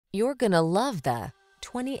You're gonna love the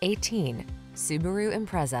 2018 Subaru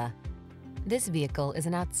Impreza. This vehicle is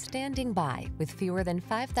an outstanding buy with fewer than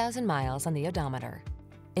 5,000 miles on the odometer.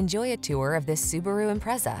 Enjoy a tour of this Subaru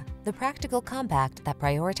Impreza, the practical compact that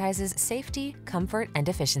prioritizes safety, comfort, and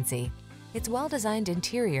efficiency. Its well-designed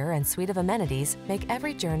interior and suite of amenities make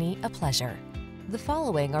every journey a pleasure. The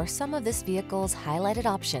following are some of this vehicle's highlighted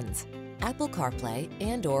options: Apple CarPlay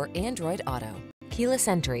and/or Android Auto, keyless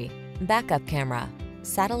entry, backup camera,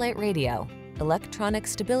 satellite radio, electronic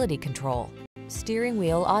stability control, steering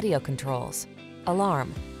wheel audio controls,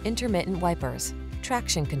 alarm, intermittent wipers,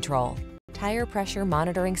 traction control, tire pressure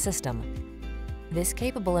monitoring system. This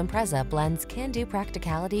capable Impreza blends can-do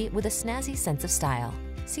practicality with a snazzy sense of style.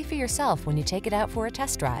 See for yourself when you take it out for a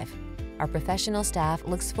test drive. Our professional staff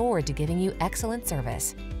looks forward to giving you excellent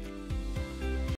service.